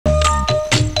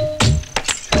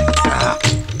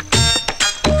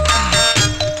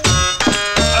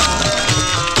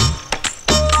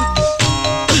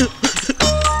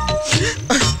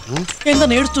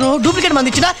బాగుందని ఏడుస్తున్నావు, డూప్లికేట్ మంది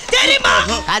ఇచ్చినా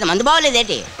కాదు మందు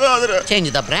బాగోలేదేంటి? Change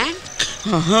the brand.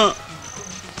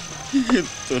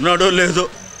 ఇస్తున్నాడో లేదో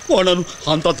వాడను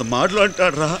అంతంత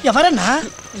మాట్లాంటాడు రా. ఎవరన్నా?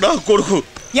 నా కొడుకు.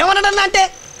 ఎవరన్నా అంటే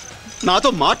నాతో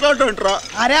మాట్లాడంట్రా.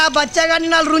 అరే ఆ బచ్చాగాన్ని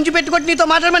నాలుగు రుంచి పెట్టుకుంటే నీతో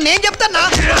మాట్లాడమని నేను చెప్తానా?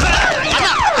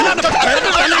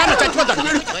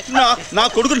 నా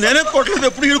కొడుకు నేనే కొట్టలేదు,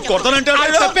 ఎప్పుడు వీడు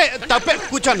కొడతానంటాడు. తప్పే తప్పే.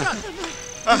 కూర్చోన్నా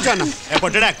కూర్చోన్నా.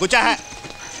 కొట్టడా కూర్చో.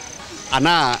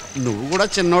 అన్నా నువ్వు కూడా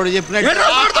చిన్నోడు చెప్పినట్టు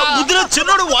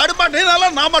చిన్నోడు వాడి మాట నేను అలా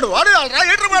నా మాట వాడు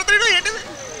ఏంటిది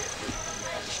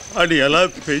అని ఎలా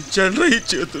పెంచాను ఈ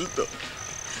చేతులతో.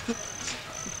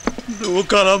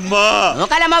 నూకాలమ్మా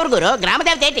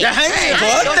గ్రామదేవత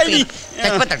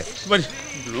మరి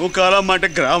నూకాలమ్మ అంటే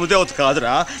గ్రామదేవత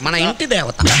కాదురా, మన ఇంటి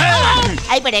దేవత.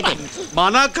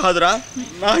 మన కాదురా,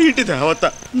 నా ఇంటి దేవత,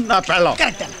 నా పెళ్ళం.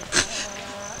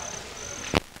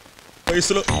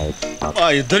 వయసులో ఆ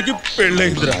ఇద్దరికి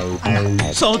పెళ్ళయిందిరా.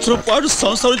 సంవత్సరం పాటు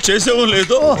సంసారం చేసేవో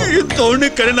లేదో ఈ తోడిని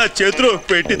కని నా చేతిలో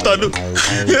పెట్టి తను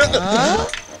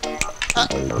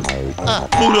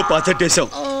భూమిలో పాతట్టేశాం.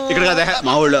 ఇక్కడ కదా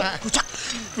మా ఊళ్ళో.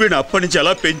 వీడిని అప్పటి నుంచి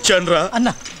ఎలా పెంచాను రా,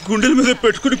 గుండెల మీద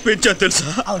పెట్టుకుని పెంచాను తెలుసా.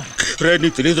 రే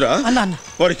నీకు తెలియదురా,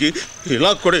 వాడికి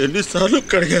ఇలా కూడా ఎన్నిసార్లు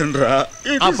కడిగాను రా.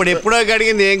 అప్పుడు ఎప్పుడో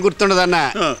కడిగింది ఏం గుర్తుండదన్నా.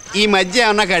 ఈ మధ్య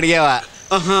ఏమన్నా కడిగావా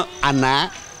అన్నా?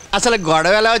 అసలు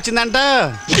గొడవ ఎలా వచ్చిందంట?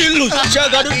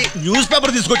 న్యూస్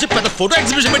పేపర్ తీసుకొచ్చి పెద్ద ఫోటో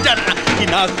ఎగ్జిబిషన్ పెట్టాడు.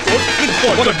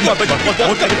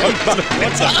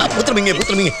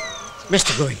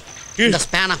 Mister Govind, in the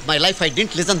span of my life I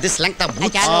didn't listen this length of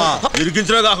books.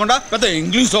 ఇరికించడం కాకుండా పెద్ద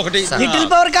ఇంగ్లీష్ ఒకటి. లిటిల్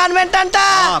పవర్ కాన్వెంట్ అంట.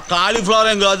 కాలీఫ్లవర్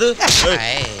ఏం కాదు.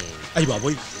 అయ్యి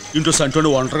బాబోయ్, ఇంటూ సంటోని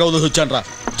ఒంటరిగా వదిలేసి వచ్చాను రా.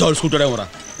 జోడుచుకుంటాడేమో రా,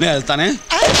 నేను వెళ్తానే.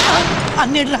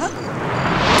 అన్నిడ్రా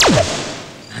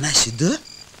నానా సిద్ధు.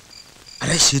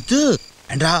 అరే సిద్ధు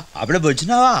అండ్రా, అప్పుడే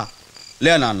వచ్చినావా?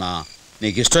 లే నాన్న,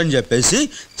 నీకు ఇష్టం అని చెప్పేసి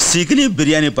చికెన్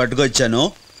బిర్యానీ పట్టుకొచ్చాను,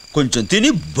 కొంచెం తిని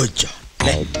బొచ్చా.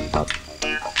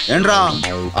 ఏంట్రా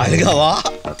అలిగావా?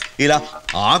 ఇలా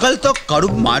ఆకలితో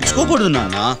కడుపు మార్చుకోకూడదు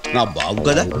నాన్న, నా బాబు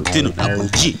కదా. తిను నా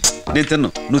బుజ్జి. నేను తిన్ను,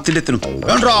 నువ్వు తింటే తిను.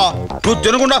 ఏంట్రా నువ్వు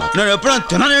తినకుండా నేను ఎప్పుడైనా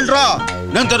తిననేంట్రా?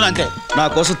 నేను తిన్నా అంతే. నా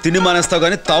కోసం తిని మానేస్తావు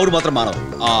కానీ తావుడు మాత్రం మానవు.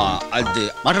 అది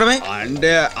మాట్లాడమే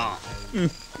అంటే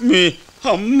మీ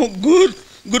అమ్మ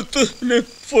గుర్తు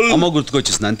అమ్మ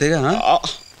గుర్తుకొచ్చేసింది అంతేగా.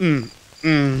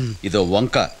 ఇదో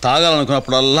వంక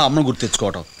తాగాలనుకున్నప్పుడల్లా అమ్మను గుర్తు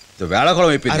తెచ్చుకోవటం ఇదో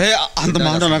వేళాకోళం అయిపోయింది. అరే అంత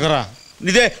మాట నగరా,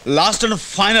 ఇదే లాస్ట్ అండ్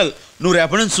ఫైనల్. నువ్వు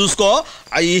రేపటి నుంచి చూసుకో,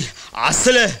 అయ్యి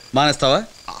అస్సలే మానేస్తావా?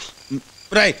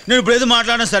 రై నేను ఇప్పుడు ఏదో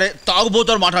మాట్లాడినా సరే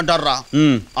తాగుబోతాడు మాట అంటారు రా.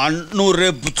 నువ్వు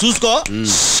రేపు చూసుకో,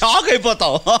 షాక్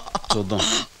అయిపోతావు. చూద్దాం,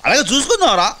 అలాగే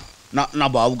చూసుకుందాం రా. నా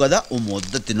బాబు కదా, ఓ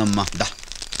ముద్ద తినమ్మా, దా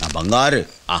నా బంగారు.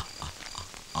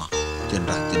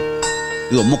 తినరా తిను,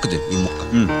 ఇదిగో మొక్క తిను, ఈ మొక్క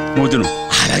నువ్వు తిను.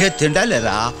 అలాగే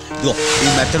తింటాలేరా. ఇదిగో ఈ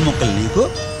మెత్తని మొక్కలు నీకు,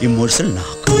 ఈ ముడిసలు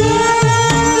నాకు.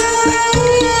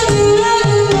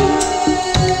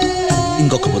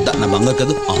 ఇంకొక ముద్ద నా బంగారు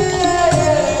కదా.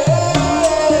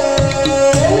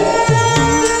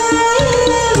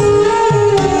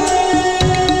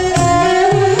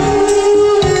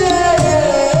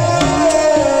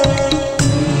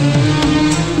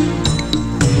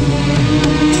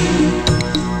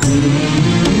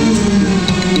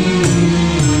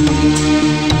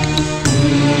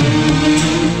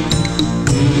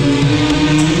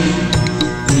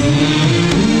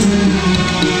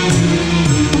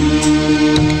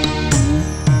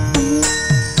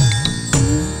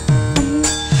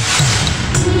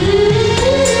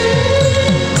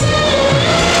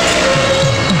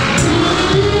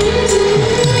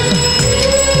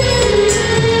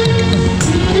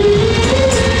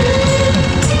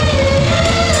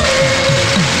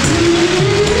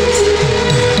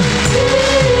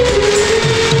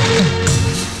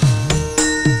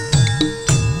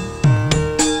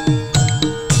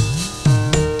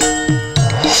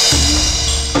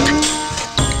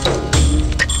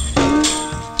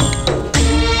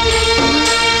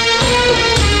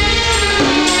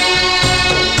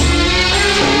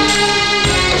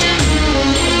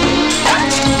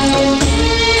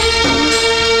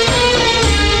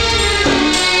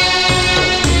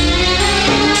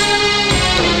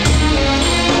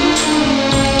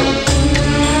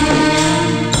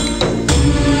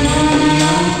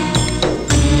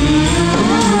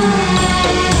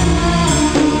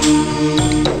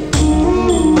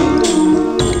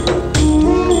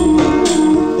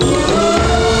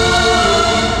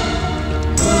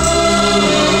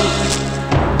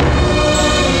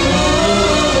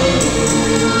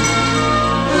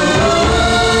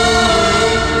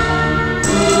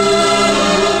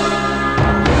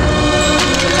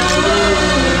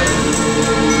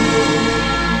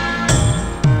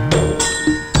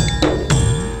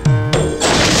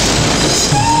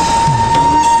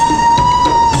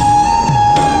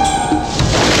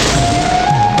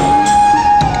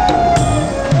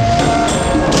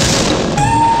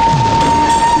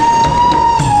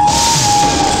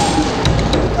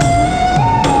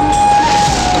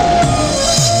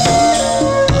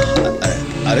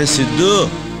 అరే సిద్ధు,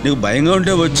 నీకు భయంగా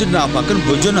ఉంటే వచ్చి నా పక్కన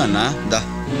బొజ్జు నాన్న. దా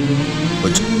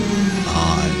బొజ్జు.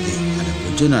 అది అరే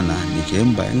బొజ్జు నాన్న, నీకేం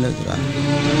భయం లేదురా.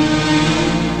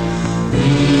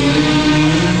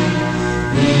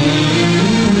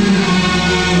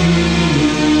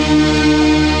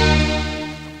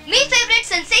 మీ favourite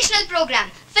sensational programme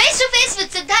face to face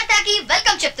with Siddhartha కి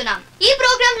వెల్కమ్ చెప్తున్నాం. ఈ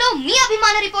ప్రోగ్రామ్ లో మీ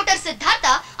అభిమాన రిపోర్టర్ సిద్ధార్థ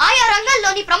ఆయా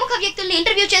రంగాల్లోని ప్రముఖ వ్యక్తుల్ని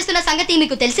ఇంటర్వ్యూ చేస్తున్న సంగతి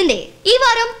మీకు తెలిసిందే. ఈ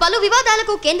వారం పలు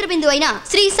వివాదాలకు కేంద్ర బిందువు అయిన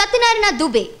శ్రీ సత్యనారాయణ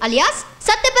దుబే అలియాస్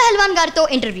సత్య పెహల్వాన్ గారితో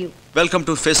interview. Welcome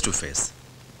to face to face.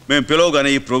 మేము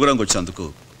పిలవగానే ఈ ప్రోగ్రాంకి వచ్చినందుకు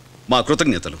మా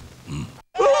కృతజ్ఞతలు.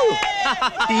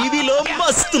 టీవీలో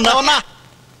మస్తున్నావన్నా.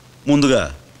 ముందుగా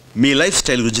మీ లైఫ్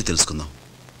స్టైల్ గురించి తెలుసుకుందాం.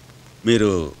 మీరు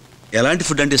ఎలాంటి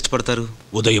ఫుడ్ అంటే ఇష్టపడతారు?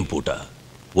 ఉదయం పూట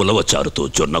ఉలవచారుతో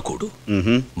జొన్నకూడు,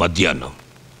 మధ్యాహ్నం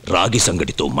రాగి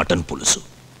సంగటితో మటన్ పులుసు,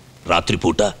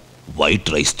 రాత్రిపూట వైట్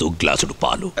రైస్తో గ్లాసుడు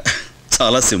పాలు.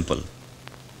 చాలా సింపుల్.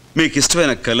 మీకు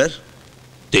ఇష్టమైన కలర్?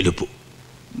 తెలుపు.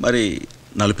 మరి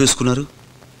నలుపేసుకున్నారు?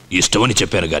 ఇష్టమని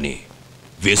చెప్పాను గాని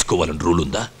వేసుకోవాలని రూల్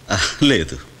ఉందా?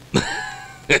 లేదు.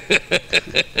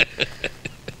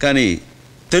 కానీ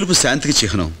తెలుపు శాంతికి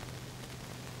చిహ్నం.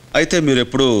 అయితే మీరు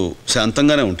ఎప్పుడు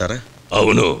శాంతంగానే ఉంటారా?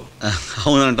 అవును.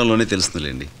 అవునంటంలోనే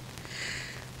తెలుస్తుందిలేండి.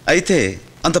 అయితే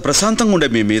అంత ప్రశాంతంగా ఉండే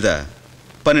మీ మీద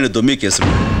 12 దొమ్మి కేసులు,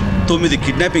 9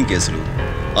 కిడ్నాపింగ్ కేసులు,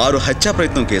 6 హత్యా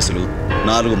ప్రయత్నం కేసులు,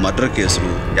 4 మర్డర్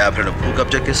కేసులు, 52 భూ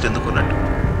కబ్జా కేసులు ఎందుకున్నట్టు?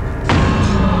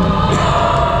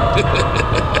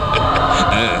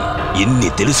 ఇన్ని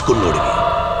తెలుసుకున్నోడివి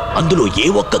అందులో ఏ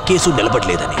ఒక్క కేసు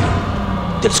నిలబడలేదని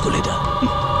తెలుసుకోలేదా?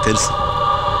 తెలుసు.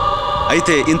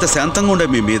 అయితే ఇంత శాంతంగా ఉండే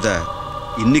మీ మీద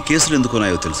ఇన్ని కేసులు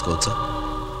ఎందుకున్నాయో తెలుసుకోవచ్చా?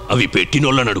 అవి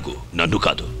పెట్టినోళ్ళని అడుగు, నన్ను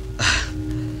కాదు.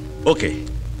 Okay,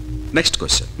 next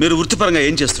question. మీరు వృత్తిపరంగా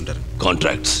ఏం చేస్తుంటారు?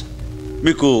 కాంట్రాక్ట్స్.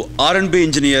 మీకు R&B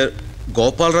ఇంజనీర్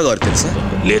గోపాలరావు గారు తెలుసా?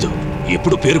 లేదు,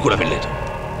 ఎప్పుడు పేరు కూడా వెళ్ళలేదు.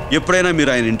 ఎప్పుడైనా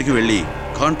మీరు ఆయన ఇంటికి వెళ్ళి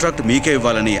కాంట్రాక్ట్ మీకే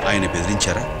ఇవ్వాలని ఆయన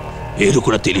బెదిరించారా? పేరు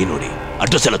కూడా తెలియనోడి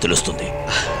అడ్రస్ ఎలా తెలుస్తుంది?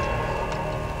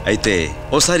 అయితే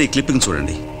ఓసారి ఈ క్లిప్పింగ్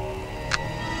చూడండి.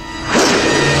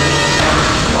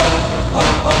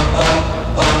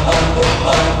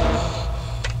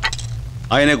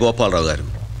 ఆయనే గోపాలరావు గారు.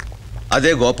 అదే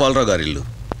గోపాలరావు గారి ఇల్లు.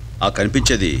 ఆ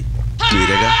కనిపించేది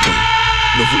మీరేగా?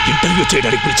 నువ్వు ఇంటర్వ్యూ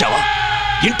చేయడానికి పిలిచావా?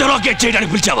 ఇంటరాగేట్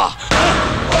చేయడానికి పిలిచావా?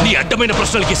 నీ అడ్డమైన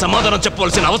ప్రశ్నలకి సమాధానం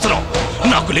చెప్పవలసిన అవసరం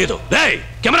నాకు లేదు.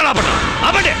 కెమెరా ఆపండి,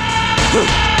 ఆపండి.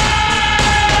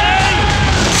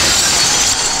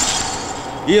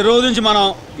 ఈ రోజు నుంచి మనం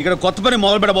ఇక్కడ కొత్త పని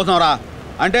మొదలు పెట్టబోతున్నారా?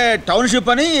 అంటే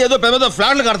టౌన్షిప్ అని ఏదో పెద్ద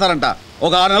ఫ్లాట్లు కడతారంట.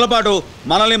 ఒక 6 నెలల పాటు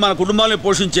మనల్ని మన కుటుంబాలని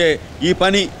పోషించే ఈ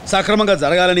పని సక్రమంగా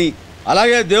జరగాలని,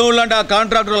 అలాగే దేవుళ్ళంటే ఆ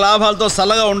కాంట్రాక్టర్ లాభాలతో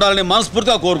చల్లగా ఉండాలని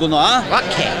మనస్ఫూర్తిగా కోరుకుందాం.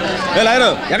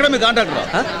 ఎక్కడ మీ కాంట్రాక్టర్?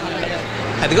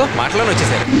 అదిగో మాటలోనే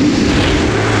వచ్చేసారు.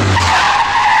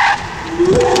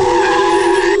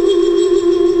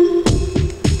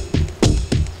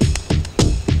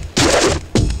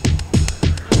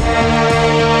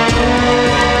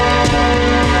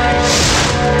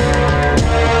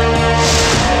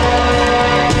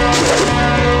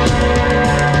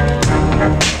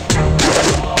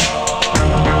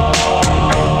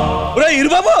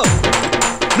 ఇరుబాబు,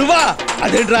 నువ్వా?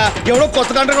 అదేంట్రా, ఎవడో కొత్త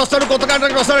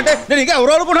కాంట్రాక్టర్ వస్తాడంటే నేను ఇంకా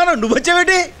ఎవరో అనుకున్నాను. నువ్వు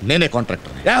వచ్చావేంటి? నేనే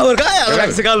కాంట్రాక్టర్.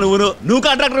 నువ్వు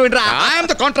కాంట్రాక్టర్ ఏంట్రా? I'm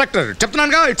the contractor.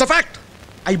 చెప్తున్నానుగా, it's a fact.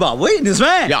 అయ్యి బాబోయ్,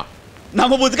 నిజమే?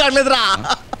 నమ్మ బుద్ధి కావట్లేదురా.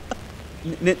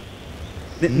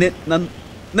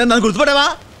 నన్ను గుర్తుపడావా?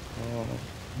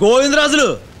 గోవిందరాజులు,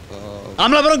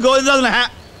 అమలాపురం గోవిందరాజులు.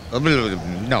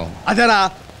 అదేరా,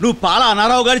 నువ్వు పాల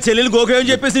అనారావు గారి చెల్లెలు గోకేమని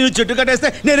చెప్పేసి నువ్వు చెట్టు కట్టేస్తే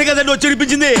నేనే కదండి వచ్చి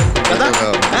వినిపించింది కదా?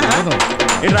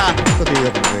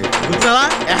 గుర్తున్నావా?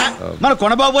 మన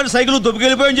కొనబాబు గారి సైకిల్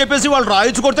దుబ్బకెళ్ళిపోయని చెప్పేసి వాళ్ళు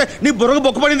రాయించు కొడితే నీ బుర్రకు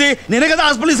బొక్కపడింది. నేనే కదా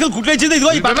హాస్పిటల్ తీసుకెళ్ళి కుట్లేసింది.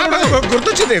 ఇదిగో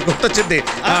గుర్తొచ్చింది.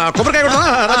 కొబ్బరికాయ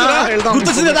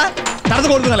గుర్తొచ్చింది కదా? తర్వాత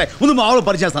కోరుకున్నా. ముందు మా వాళ్ళు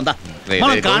పరిచేస్తా.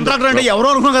 మన కాంట్రాక్టర్ అంటే ఎవరో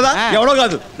అనుకున్నాం కదా? ఎవరో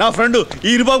కాదు, నా ఫ్రెండ్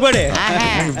ఈరుబాబు గాడే.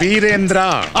 వీరేంద్ర.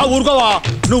 ఊరుకోవా,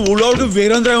 నువ్వు ఊళ్ళోకి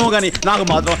వీరేంద్ర ఏమో కానీ నాకు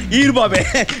మాత్రం ఈరుబాబే.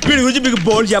 వీడి గురించి మీకు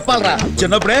బోల్డ్ చెప్పాలరా.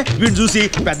 చిన్నప్పుడే వీడిని చూసి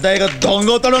పెద్ద దొంగ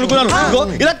అవుతాడు అనుకున్నాను.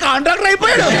 ఇలా కాంట్రాక్టర్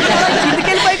అయిపోయాడు.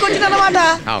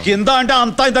 కింద అంటే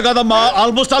అంతా ఇంత కదమ్మా,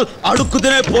 ఆల్మోస్ట్ ఆల్ అడుక్కు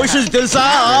తినే పొజిషన్ తెలుసా?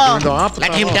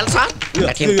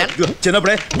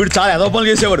 చిన్నప్పుడే వీడు చాలా ఎదో పనులు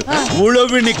చేసేవాడు. ఊళ్ళో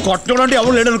వీడిని కొట్టడం అంటే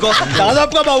ఎవరు లేడు అనుకో.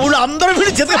 దాదాపుగా మా ఊళ్ళో అందరూ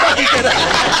వీడిని చితక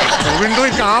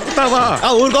ఆపుతావా?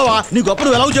 ఊరుకోవా, నీ గొప్ప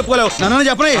నువ్వు ఎలా చెప్పుకోలేవు. నన్ను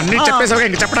చెప్పలే. చెప్పేసావు,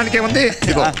 ఇంక చెప్పడానికి ఏముంది?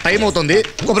 టైం అవుతుంది,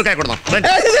 కొబ్బరికాయ కొడదాం.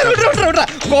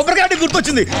 కొబ్బరికాయ అంటే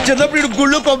గుర్తొచ్చింది. చిన్నప్పుడు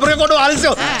గుళ్ళు కొబ్బరికాయ కొట్టడం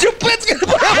ఆలస్యం.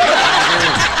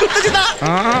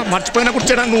 మర్చిపోయినా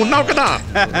కూర్చోడానికి నువ్వు ఉన్నావు కదా.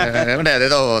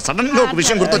 అదేదో సడన్ గా ఒక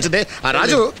విషయం గుర్తొచ్చింది.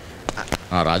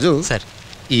 రాజు సార్,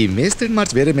 ఈ మేస్త్రిని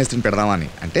మార్చి వేరే మేస్త్రిని పెడదామా అని.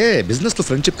 అంటే బిజినెస్ లో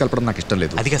ఫ్రెండ్షిప్ కలపడం నాకు ఇష్టం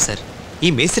లేదు. అదిగా సార్, ఈ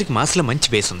మేస్త్రికి మాస్లో మంచి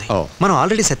బేస్ ఉంది. ఓ. మనం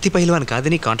ఆల్రెడీ సత్తి పైల్వాన్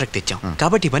కాదని కాంట్రాక్ట్ తెచ్చాం.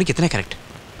 కాబట్టి ఈ పనికి ఇతనే కరెక్ట్.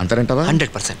 అంటారంటావా?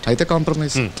 100%. అయితే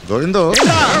కాంప్రమైజ్. గోవిందో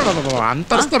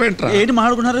అంతేంట్రా? ఏంటి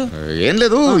మాట్లాడుకున్నారు? ఏం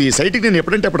లేదు, ఈ సైట్కి నేను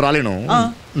ఎప్పుడంటే అప్పుడు రాలేను.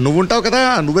 నువ్వు ఉంటావు కదా,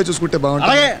 నువ్వే చూసుకుంటే అలాగే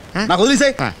బాగుంటుంది. నాకు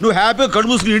వదిలేసాయి. నువ్వు హ్యాపీగా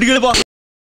కడుపు మూసుకుని ఇంటికి వెళ్ళిపో.